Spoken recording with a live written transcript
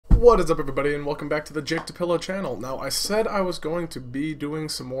What is up, everybody, and welcome back to the Jake to Pillow channel. Now, I said I was going to be doing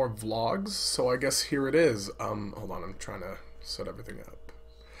some more vlogs, so I guess here it is. Hold on, I'm trying to set everything up.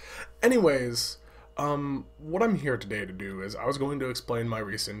 Anyways, what I'm here today to do is I was going to explain my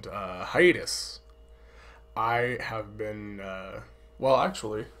recent hiatus. I have been, well,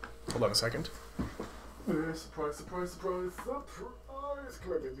 actually, hold on a second. Surprise, surprise, surprise, surprise. Come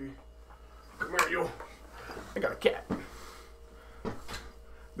here, baby. Come here, you. I got a cat.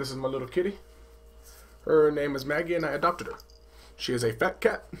 This is my little kitty. Her name is Maggie, and I adopted her. She is a fat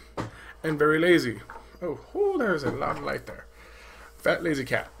cat and very lazy. Oh, there's a lot of light there. Fat, lazy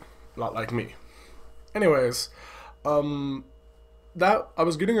cat. A lot like me. Anyways, I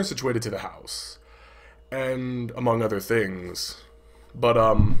was getting her situated to the house, and among other things.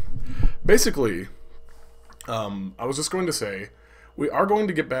 But, basically, I was just going to say, we are going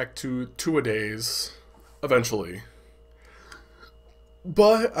to get back to two-a-days eventually.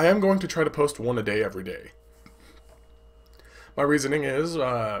 But I am going to try to post one a day every day. My reasoning is,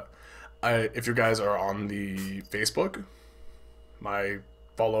 if you guys are on the Facebook, my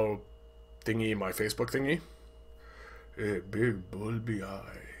follow thingy, my Facebook thingy, big bulby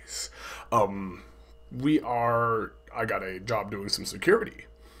eyes. I got a job doing some security.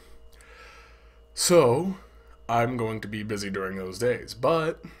 So, I'm going to be busy during those days,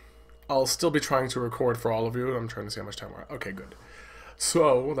 but I'll still be trying to record for all of you. I'm trying to see how much time we're at. Okay, good.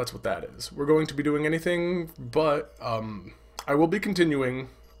 So, that's what that is. We're going to be doing anything, but I will be continuing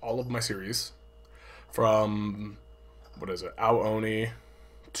all of my series from, what is it, Ao Oni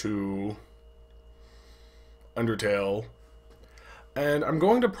to Undertale. And I'm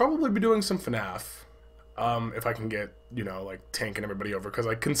going to probably be doing some FNAF, if I can get, you know, like, tanking everybody over, because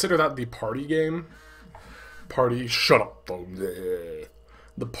I consider that the party game. Shut up, folks.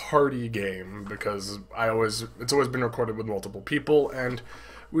 The party game, because it's always been recorded with multiple people, and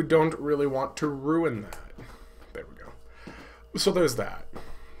we don't really want to ruin that. There we go. So there's that.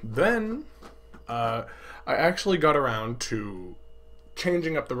 Then, I actually got around to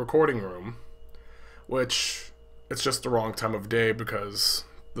changing up the recording room, which it's just the wrong time of day because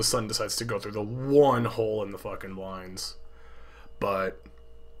the sun decides to go through the one hole in the fucking blinds. But,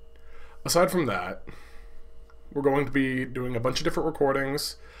 aside from that, we're going to be doing a bunch of different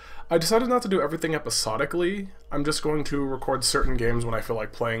recordings. I decided not to do everything episodically. I'm just going to record certain games when I feel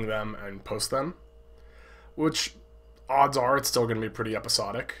like playing them and post them. Which, odds are, it's still going to be pretty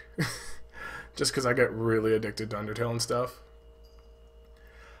episodic. Just because I get really addicted to Undertale and stuff.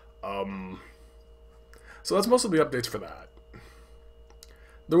 So that's most of the updates for that.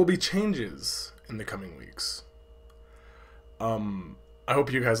 There will be changes in the coming weeks. I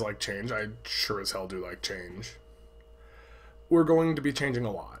hope you guys like change. I sure as hell do like change. We're going to be changing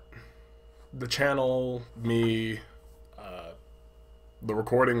a lot. The channel, me, the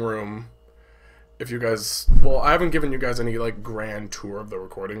recording room. If you guys... Well, I haven't given you guys any, like, grand tour of the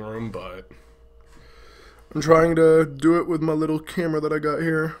recording room, but I'm trying to do it with my little camera that I got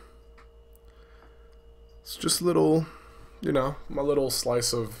here. It's just little, you know, my little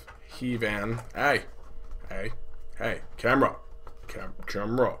slice of he-van. Hey, camera.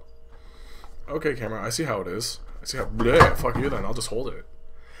 Camera. Okay, camera, I see how it is. I see how... Bleh, fuck you then, I'll just hold it.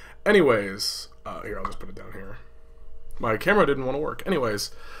 Anyways, here, I'll just put it down here. My camera didn't want to work.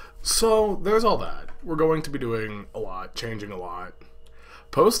 Anyways, so there's all that. We're going to be doing a lot, changing a lot,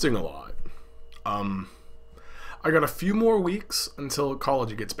 posting a lot. I got a few more weeks until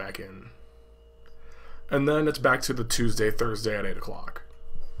college gets back in. And then it's back to the Tuesday, Thursday at 8 o'clock.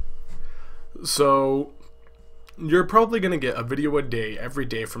 So you're probably going to get a video a day every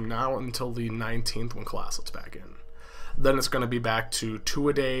day from now until the 19th when class lets back in. Then it's going to be back to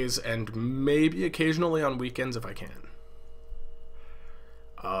two-a-days and maybe occasionally on weekends if I can.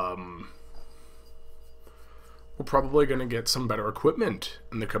 We're probably going to get some better equipment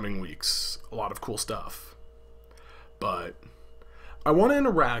in the coming weeks. A lot of cool stuff. But I want to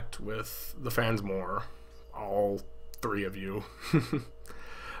interact with the fans more. All three of you.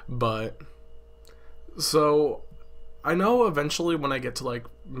 But... So, I know eventually when I get to like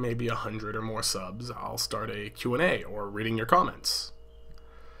maybe 100 or more subs, I'll start a Q&A or reading your comments.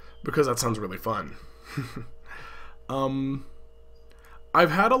 Because that sounds really fun.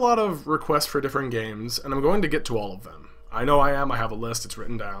 I've had a lot of requests for different games, and I'm going to get to all of them. I know I am, I have a list, it's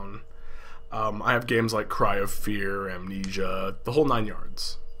written down. I have games like Cry of Fear, Amnesia, the whole 9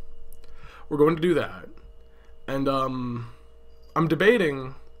 yards. We're going to do that. And I'm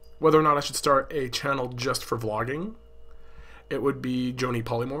debating whether or not I should start a channel just for vlogging. It would be Joni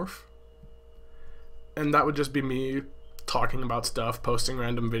Polymorph. And that would just be me talking about stuff, posting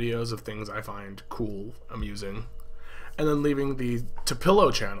random videos of things I find cool, amusing, and then leaving the To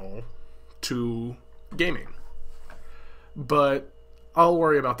Pillow channel to gaming. But I'll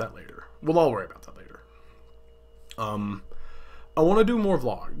worry about that later. We'll all worry about that later. I want to do more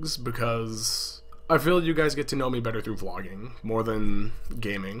vlogs because I feel you guys get to know me better through vlogging more than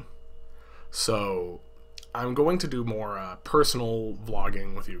gaming. So I'm going to do more personal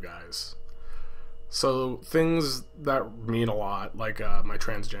vlogging with you guys. So things that mean a lot, like my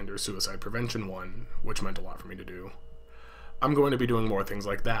transgender suicide prevention one, which meant a lot for me to do. I'm going to be doing more things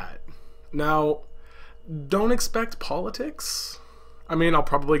like that. Now, don't expect politics. I mean, I'll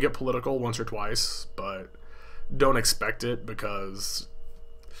probably get political once or twice, but don't expect it because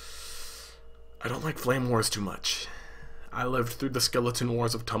I don't like flame wars too much. I lived through the skeleton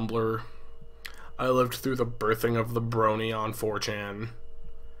wars of Tumblr. I lived through the birthing of the brony on 4chan.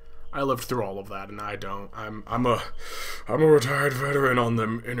 I lived through all of that, and I don't. I'm a retired veteran on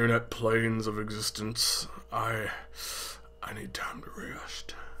them internet planes of existence. I need time to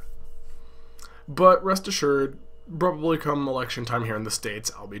rest. But rest assured, probably come election time here in the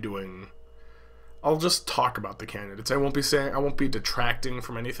States, I'll just talk about the candidates. I won't be detracting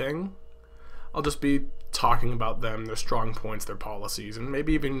from anything. I'll just be talking about them, their strong points, their policies, and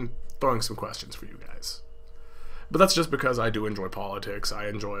maybe even throwing some questions for you guys. But that's just because I do enjoy politics. I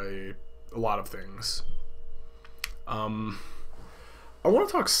enjoy a lot of things. I want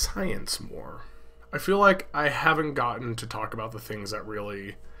to talk science more. I feel like I haven't gotten to talk about the things that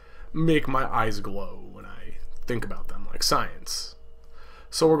really make my eyes glow when I think about them, like science.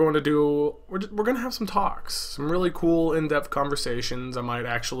 So we're going to have some talks, some really cool in-depth conversations. I might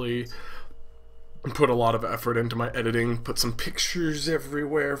actually put a lot of effort into my editing, put some pictures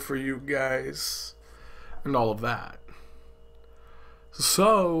everywhere for you guys, and all of that.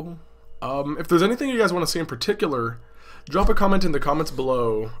 So, if there's anything you guys want to see in particular, drop a comment in the comments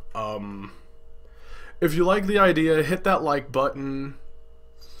below. If you like the idea, hit that like button,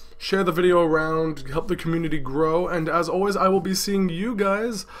 share the video around, help the community grow, and as always, I will be seeing you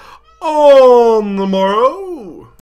guys on the morrow.